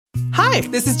Hi,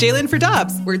 this is Jalen for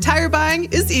Dobbs, where tire buying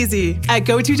is easy. At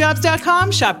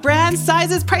GoToDobbs.com, shop brands,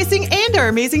 sizes, pricing, and our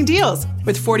amazing deals.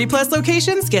 With 40-plus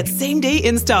locations, get same-day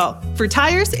install. For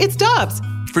tires, it's Dobbs.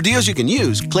 For deals you can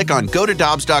use, click on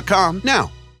GoToDobbs.com now.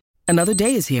 Another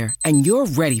day is here, and you're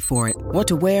ready for it. What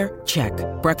to wear? Check.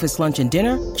 Breakfast, lunch, and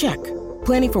dinner? Check.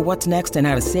 Planning for what's next and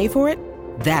how to save for it?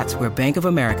 That's where Bank of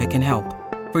America can help.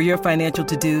 For your financial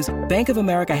to-dos, Bank of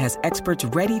America has experts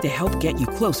ready to help get you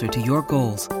closer to your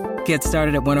goals. Get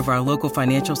started at one of our local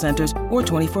financial centers or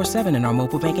 24/7 in our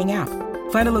mobile banking app.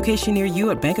 Find a location near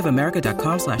you at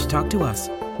bankofamerica.com/talktous.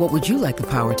 What would you like the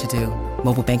power to do?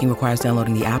 Mobile banking requires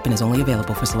downloading the app and is only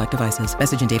available for select devices.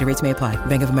 Message and data rates may apply.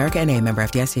 Bank of America N.A., member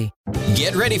FDIC.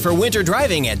 Get ready for winter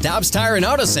driving at Dobbs Tire and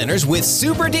Auto Centers with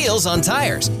super deals on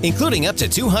tires, including up to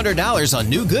 $200 on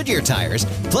new Goodyear tires,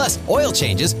 plus oil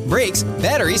changes, brakes,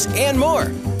 batteries, and more.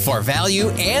 For value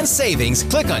and savings,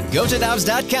 click on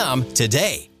GoToDobbs.com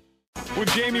today.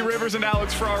 With Jamie Rivers and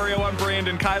Alex Ferrario, I'm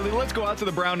Brandon Kiley. Let's go out to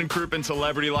the Brown and Crouppen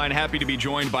Celebrity Line. Happy to be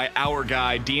joined by our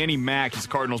guy, Danny Mack. He's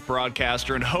Cardinals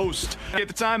broadcaster and host. At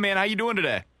the time, man, how you doing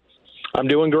today? I'm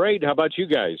doing great. How about you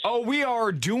guys? Oh, we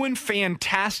are doing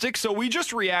fantastic. So we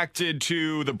just reacted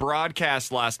to the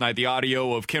broadcast last night, the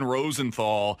audio of Ken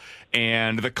Rosenthal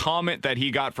and the comment that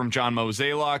he got from John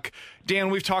Mozeliak.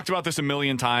 Dan, we've talked about this a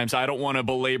million times. I don't want to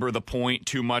belabor the point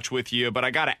too much with you, but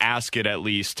I got to ask it at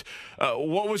least.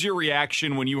 What was your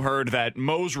reaction when you heard that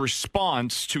Mo's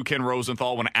response to Ken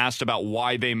Rosenthal when asked about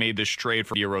why they made this trade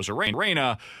for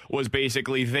Arozarena was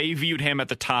basically they viewed him at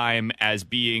the time as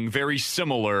being very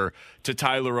similar to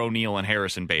Tyler O'Neill and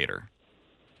Harrison Bader?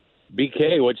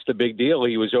 BK, what's the big deal?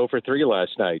 He was 0 for 3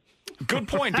 last night. Good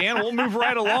point, Dan. We'll move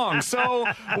right along. So,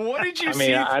 what did you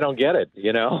see? I don't get it,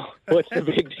 you know? What's the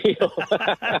big deal?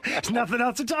 There's nothing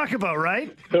else to talk about,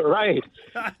 right? Right.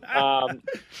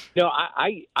 No,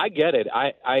 I get it.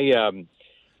 I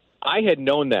had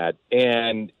known that,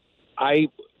 and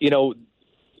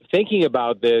thinking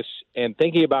about this and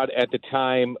thinking about at the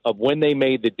time of when they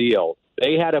made the deal,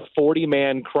 they had a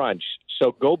 40-man crunch.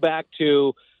 So go back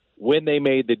to when they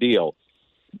made the deal.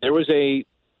 There was a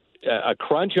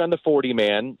crunch on the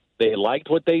 40-man. They liked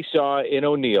what they saw in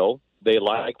O'Neill. They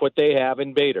liked what they have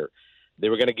in Bader. They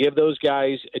were going to give those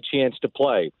guys a chance to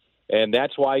play. And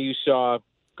that's why you saw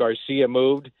Garcia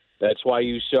moved. That's why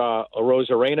you saw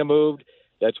Arozarena moved.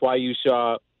 That's why you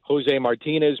saw Jose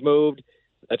Martinez moved.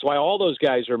 That's why all those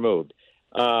guys are moved.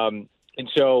 And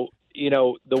so,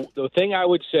 the thing I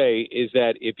would say is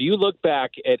that if you look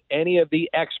back at any of the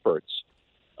experts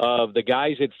of the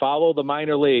guys that follow the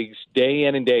minor leagues day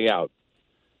in and day out,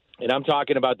 and I'm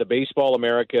talking about the Baseball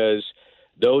Americas,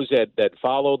 those that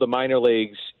follow the minor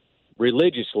leagues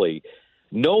religiously,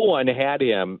 no one had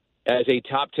him as a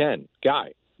top 10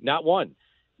 guy, not one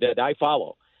that I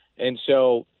follow. And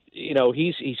so,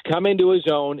 he's come into his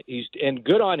own. And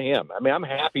good on him. I mean, I'm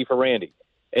happy for Randy.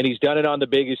 And he's done it on the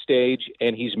biggest stage,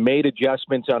 and he's made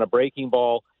adjustments on a breaking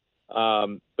ball.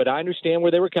 But I understand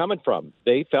where they were coming from.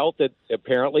 They felt that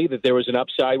apparently that there was an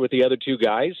upside with the other two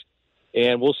guys,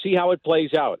 and we'll see how it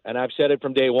plays out. And I've said it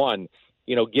from day one,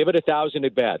 give it 1,000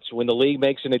 at-bats. When the league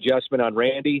makes an adjustment on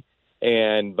Randy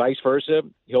and vice versa,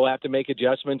 he'll have to make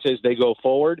adjustments as they go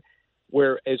forward.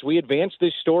 Where as we advance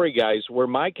this story, guys, where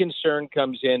my concern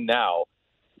comes in now,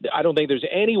 I don't think there's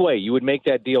any way you would make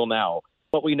that deal now,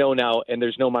 what we know now, and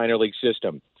there's no minor league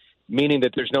system, meaning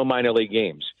that there's no minor league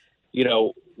games.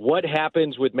 What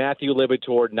happens with Matthew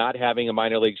Liberatore not having a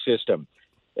minor league system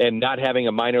and not having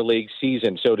a minor league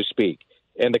season, so to speak,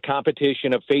 and the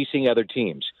competition of facing other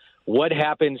teams? What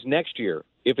happens next year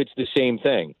if it's the same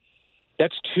thing?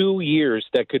 That's 2 years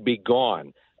that could be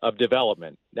gone of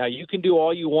development. Now, you can do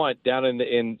all you want down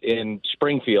in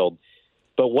Springfield,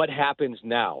 but what happens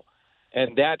now?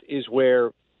 And that is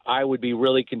where I would be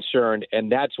really concerned,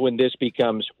 and that's when this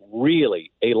becomes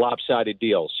really a lopsided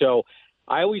deal. So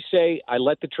I always say I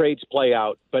let the trades play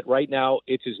out, but right now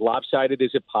it's as lopsided as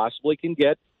it possibly can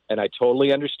get, and I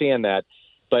totally understand that.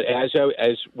 But as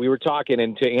we were talking,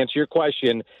 and to answer your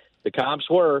question, the comps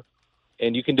were,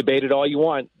 and you can debate it all you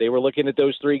want, they were looking at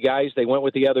those three guys. They went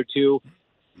with the other two,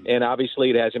 and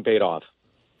obviously it hasn't paid off.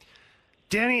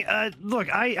 Danny, look,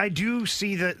 I do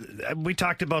see that we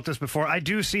talked about this before. I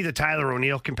do see the Tyler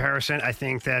O'Neill comparison. I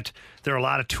think that there are a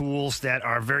lot of tools that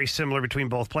are very similar between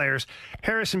both players.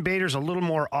 Harrison Bader's a little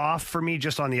more off for me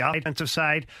just on the offensive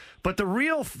side. But the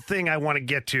real thing I want to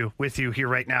get to with you here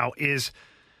right now is,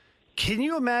 can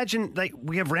you imagine, like,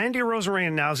 we have Randy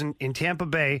Arozarena now in Tampa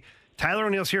Bay. Tyler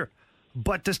O'Neill's here.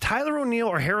 But does Tyler O'Neill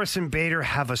or Harrison Bader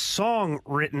have a song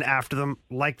written after them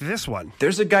like this one?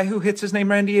 There's a guy who hits his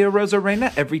name Randy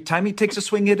Arozarena. Every time he takes a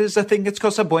swing, it is a thing. It's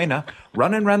Cosa Buena.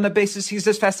 Running around the bases, he's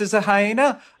as fast as a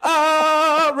hyena.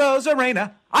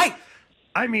 Arozarena.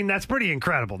 I mean, that's pretty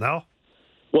incredible, no?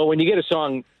 Well, when you get a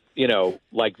song,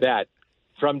 like that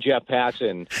from Jeff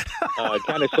Passan,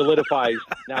 kind of solidifies.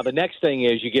 Now, the next thing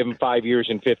is you give him 5 years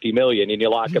and $50 million and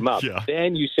you lock him up. Yeah.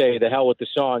 Then you say, the hell with the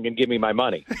song and give me my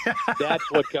money.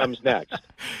 That's what comes next.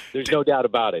 There's no doubt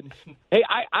about it. Hey,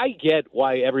 I get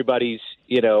why everybody's,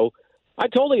 I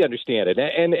totally understand it.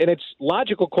 And it's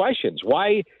logical questions.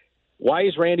 Why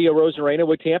is Randy Arozarena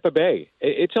with Tampa Bay?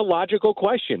 It's a logical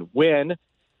question when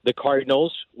the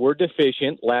Cardinals were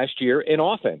deficient last year in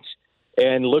offense.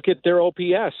 And look at their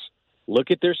OPS.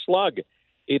 Look at their slug.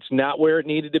 It's not where it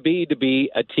needed to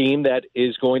be a team that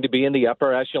is going to be in the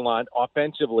upper echelon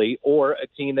offensively, or a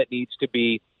team that needs to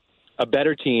be a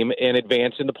better team and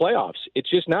advance in the playoffs. It's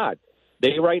just not.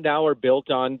 They right now are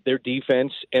built on their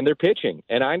defense and their pitching,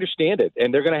 and I understand it,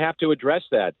 and they're going to have to address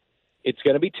that. It's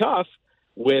going to be tough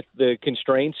with the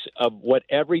constraints of what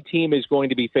every team is going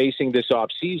to be facing this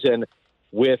offseason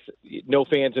with no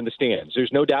fans in the stands.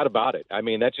 There's no doubt about it. I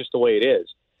mean, that's just the way it is.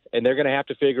 And they're going to have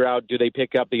to figure out, do they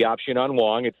pick up the option on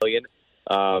Wong at $1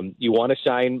 billion? You want to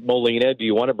sign Molina? Do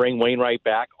you want to bring Wainwright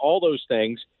back? All those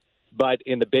things. But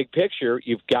in the big picture,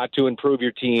 you've got to improve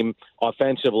your team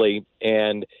offensively.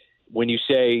 And when you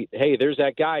say, hey, there's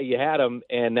that guy, you had him,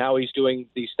 and now he's doing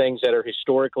these things that are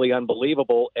historically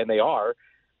unbelievable, and they are,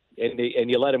 and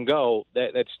you let him go,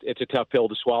 it's a tough pill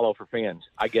to swallow for fans.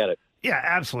 I get it. Yeah,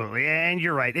 absolutely. And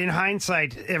you're right. In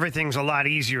hindsight, everything's a lot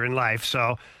easier in life.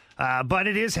 So, but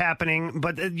it is happening.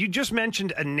 But you just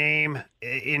mentioned a name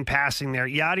in passing there,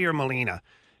 Yadier Molina.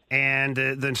 And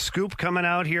the scoop coming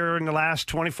out here in the last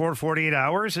 24 to 48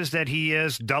 hours is that he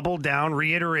has doubled down,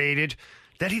 reiterated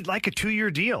that he'd like a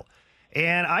 2-year deal.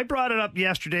 And I brought it up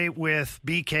yesterday with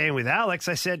BK and with Alex.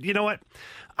 I said, you know what?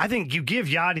 I think you give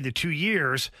Yadi the 2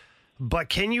 years, but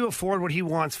can you afford what he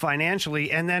wants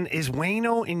financially? And then is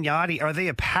Waino and Yadi, are they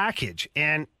a package?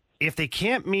 And if they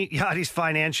can't meet Yadi's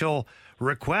financial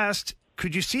request,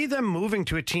 could you see them moving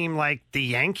to a team like the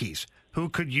Yankees, who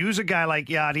could use a guy like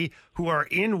Yadi, who are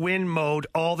in win mode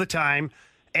all the time,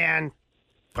 and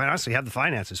quite honestly have the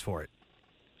finances for it?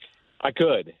 I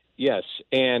could, yes.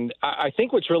 And I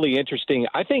think what's really interesting,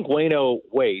 I think Waino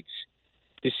waits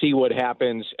to see what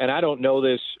happens, and I don't know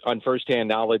this on firsthand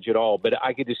knowledge at all, but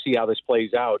I get to see how this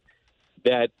plays out,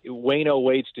 that Waino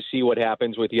waits to see what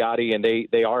happens with Yadi, and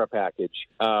they are a package.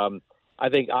 I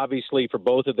think, obviously, for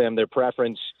both of them, their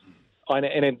preference,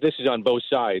 and this is on both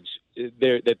sides,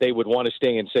 that they would want to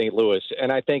stay in St. Louis.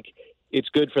 And I think it's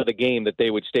good for the game that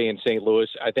they would stay in St. Louis.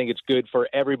 I think it's good for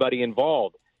everybody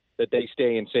involved that they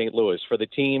stay in St. Louis, for the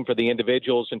team, for the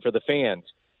individuals, and for the fans.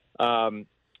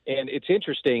 And it's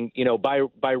interesting,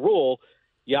 by rule,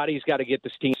 Yadi's got to get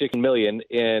this team $6 million,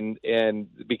 and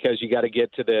because you got to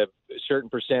get to the certain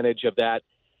percentage of that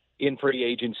in free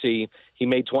agency. He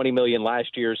made $20 million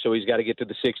last year, so he's got to get to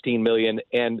the $16 million.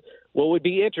 And what would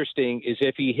be interesting is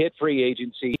if he hit free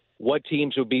agency, what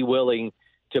teams would be willing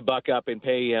to buck up and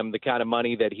pay him the kind of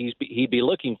money that he'd be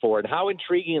looking for, and how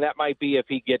intriguing that might be if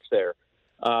he gets there.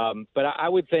 But I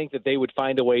would think that they would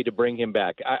find a way to bring him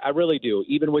back. I really do,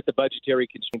 even with the budgetary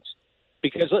constraints.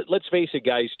 Because let's face it,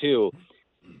 guys, too,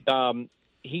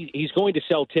 he's going to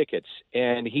sell tickets,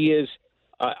 and he is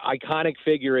an iconic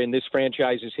figure in this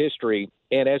franchise's history.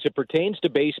 And as it pertains to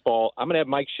baseball, I'm going to have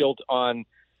Mike Schilt on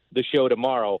the show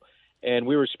tomorrow, and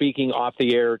we were speaking off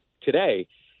the air today.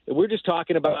 We're just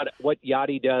talking about what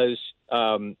Yadi does,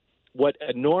 what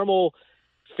a normal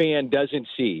fan doesn't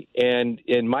see. And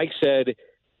Mike said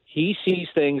he sees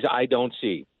things I don't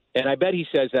see. And I bet he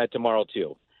says that tomorrow,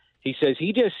 too. He says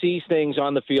he just sees things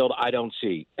on the field I don't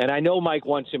see. And I know Mike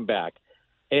wants him back.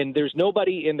 And there's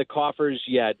nobody in the coffers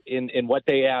yet in what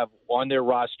they have on their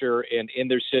roster and in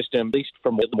their system, at least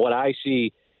from what I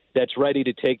see, that's ready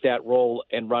to take that role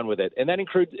and run with it. And that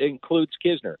includes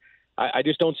Kisner. I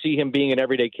just don't see him being an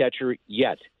everyday catcher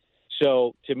yet.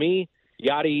 So to me,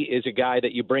 Yadi is a guy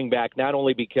that you bring back not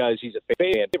only because he's a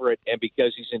fan favorite and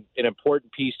because he's an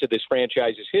important piece to this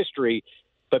franchise's history,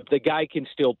 but the guy can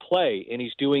still play, and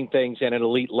he's doing things at an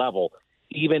elite level,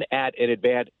 even at an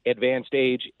advanced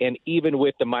age and even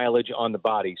with the mileage on the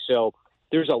body. So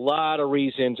there's a lot of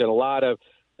reasons and a lot of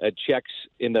checks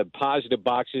in the positive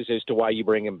boxes as to why you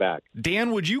bring him back.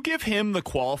 Dan, would you give him the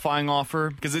qualifying offer?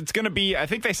 Because it's going to be, I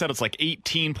think they said it's like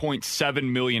 $18.7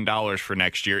 million for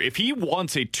next year. If he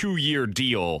wants a 2-year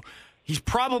deal, he's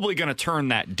probably going to turn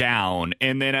that down.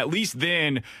 And then at least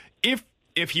then, if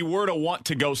if he were to want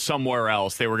to go somewhere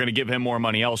else, they were going to give him more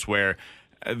money elsewhere.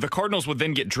 The Cardinals would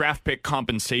then get draft pick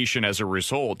compensation as a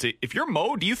result. If you're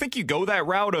Mo, do you think you go that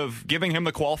route of giving him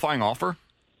the qualifying offer?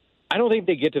 I don't think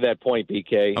they get to that point,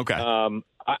 BK. Okay.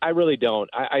 I really don't.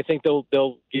 I think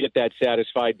they'll get that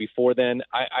satisfied before then.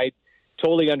 I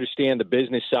totally understand the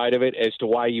business side of it as to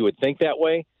why you would think that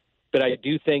way, but I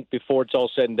do think before it's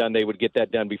all said and done, they would get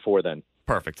that done before then.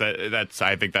 Perfect.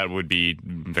 I think that would be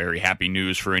very happy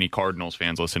news for any Cardinals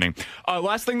fans listening.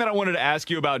 Last thing that I wanted to ask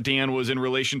you about, Dan, was in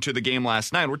relation to the game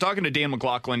last night. We're talking to Dan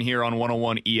McLaughlin here on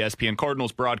 101 ESPN,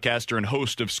 Cardinals broadcaster and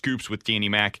host of Scoops with Danny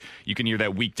Mac. You can hear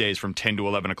that weekdays from 10 to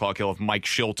 11 o'clock. He'll have Mike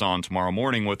Schilt on tomorrow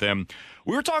morning with him.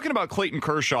 We were talking about Clayton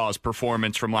Kershaw's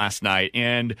performance from last night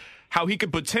and how he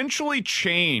could potentially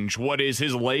change what is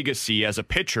his legacy as a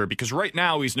pitcher, because right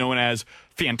now he's known as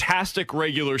fantastic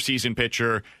regular season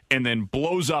pitcher and then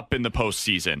blows up in the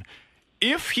postseason.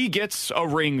 If he gets a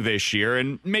ring this year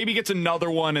and maybe gets another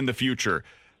one in the future,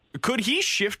 could he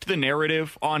shift the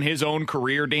narrative on his own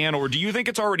career, Dan, or do you think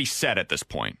it's already set at this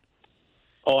point?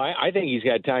 Oh, I think he's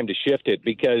got time to shift it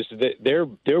because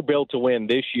they're built to win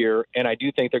this year, and I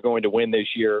do think they're going to win this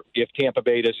year if Tampa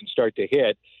Bay doesn't start to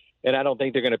hit. And I don't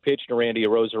think they're going to pitch to Randy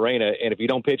Arozarena. And if you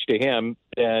don't pitch to him,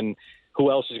 then who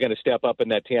else is going to step up in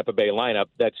that Tampa Bay lineup?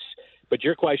 But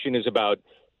your question is about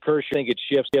Kershaw. I think it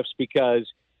shifts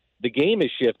because the game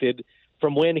has shifted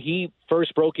from when he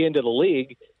first broke into the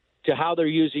league to how they're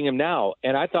using him now.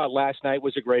 And I thought last night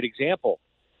was a great example.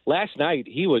 Last night,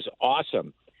 he was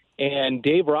awesome. And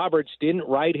Dave Roberts didn't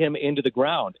ride him into the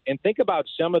ground. And think about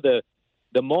some of the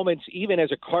moments, even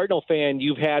as a Cardinal fan,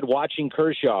 you've had watching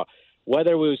Kershaw,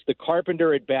 whether it was the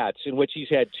Carpenter at-bats, in which he's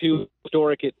had two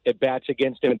historic at-bats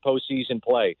against him in postseason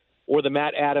play, or the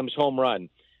Matt Adams home run,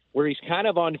 where he's kind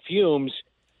of on fumes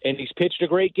and he's pitched a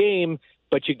great game,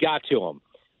 but you got to him.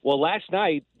 Well, last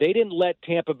night, they didn't let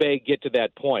Tampa Bay get to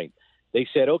that point. They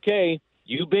said, okay,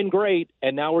 you've been great,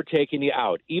 and now we're taking you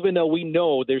out, even though we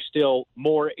know there's still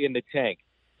more in the tank.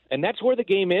 And that's where the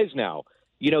game is now.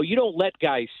 You know, you don't let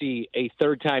guys see a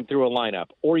third time through a lineup,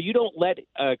 or you don't let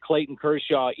Clayton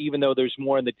Kershaw, even though there's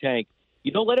more in the tank,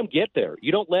 you don't let him get there.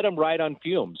 You don't let him ride on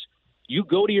fumes. You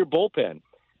go to your bullpen.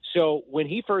 So when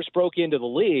he first broke into the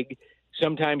league,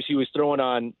 sometimes he was throwing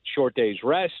on short days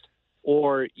rest,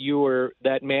 or you were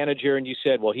that manager and you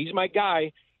said, well, he's my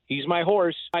guy. He's my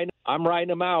horse. I'm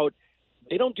riding him out.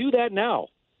 They don't do that now,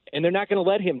 and they're not going to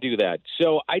let him do that.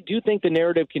 So I do think the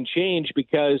narrative can change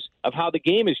because of how the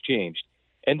game has changed,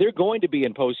 and they're going to be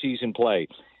in postseason play.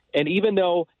 And even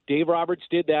though Dave Roberts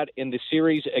did that in the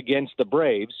series against the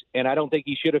Braves, and I don't think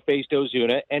he should have faced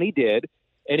Ozuna, and he did,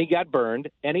 and he got burned,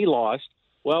 and he lost,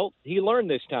 well, he learned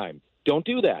this time. Don't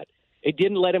do that. It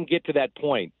didn't let him get to that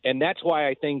point, and that's why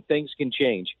I think things can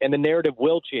change, and the narrative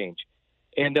will change,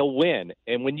 and they'll win.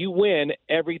 And when you win,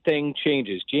 everything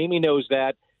changes. Jamie knows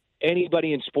that.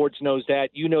 Anybody in sports knows that.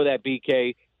 You know that,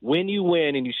 BK. When you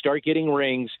win and you start getting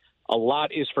rings, a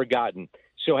lot is forgotten.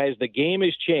 So as the game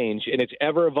has changed, and it's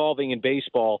ever-evolving in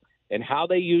baseball, and how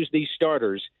they use these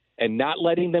starters and not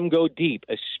letting them go deep,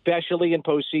 especially in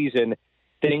postseason,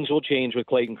 things will change with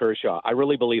Clayton Kershaw. I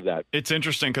really believe that. It's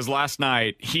interesting because last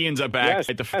night he ends up back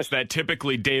at the fact that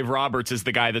typically Dave Roberts is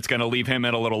the guy that's going to leave him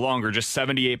in a little longer, just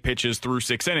 78 pitches through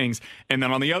 6 innings. And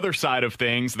then on the other side of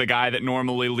things, the guy that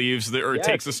normally leaves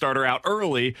takes the starter out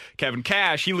early, Kevin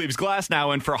Cash, he leaves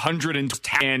Glasnow in for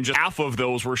 110, and just half of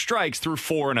those were strikes through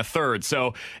 4 1/3.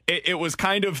 So it was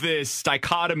kind of this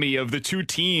dichotomy of the two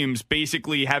teams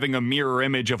basically having a mirror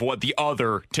image of what the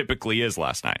other typically is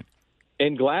last night.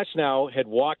 And Glasnow had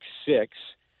walked 6,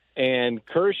 and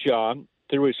Kershaw,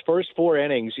 through his first 4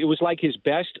 innings, it was like his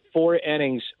best 4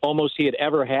 innings almost he had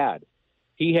ever had.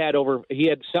 He had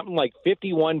something like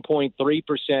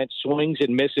 51.3% swings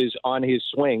and misses on his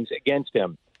swings against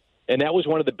him. And that was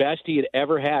one of the best he had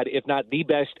ever had, if not the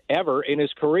best ever in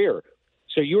his career.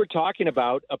 So you were talking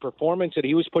about a performance that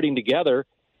he was putting together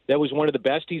that was one of the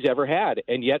best he's ever had.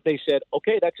 And yet they said,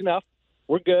 okay, that's enough.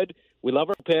 We're good. We love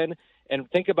our pen. And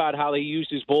think about how they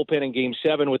used his bullpen in Game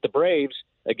 7 with the Braves,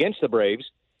 against the Braves.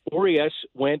 Urias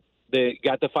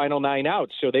got the final 9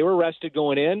 outs. So they were rested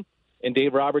going in, and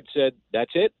Dave Roberts said,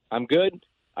 that's it. I'm good.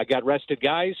 I got rested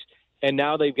guys. And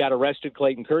now they've got a rested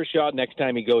Clayton Kershaw next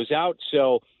time he goes out.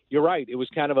 So you're right. It was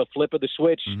kind of a flip of the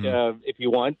switch, if you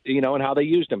want, and how they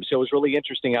used him. So it was really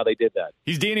interesting how they did that.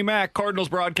 He's Danny Mac, Cardinals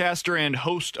broadcaster and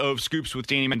host of Scoops with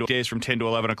Danny Mac, days from 10 to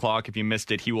 11 o'clock. If you missed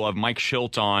it, he will have Mike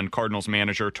Schilt on, Cardinals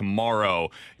manager,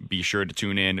 tomorrow. Be sure to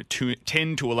tune in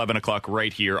 10 to 11 o'clock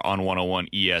right here on 101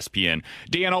 ESPN.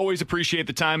 Dan, always appreciate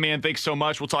the time, man. Thanks so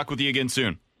much. We'll talk with you again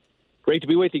soon. Great to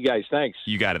be with you guys. Thanks.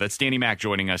 You got it. That's Danny Mac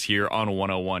joining us here on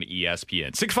 101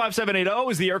 ESPN.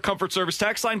 65780 is the Air Comfort Service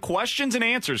text line. Questions and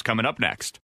answers coming up next.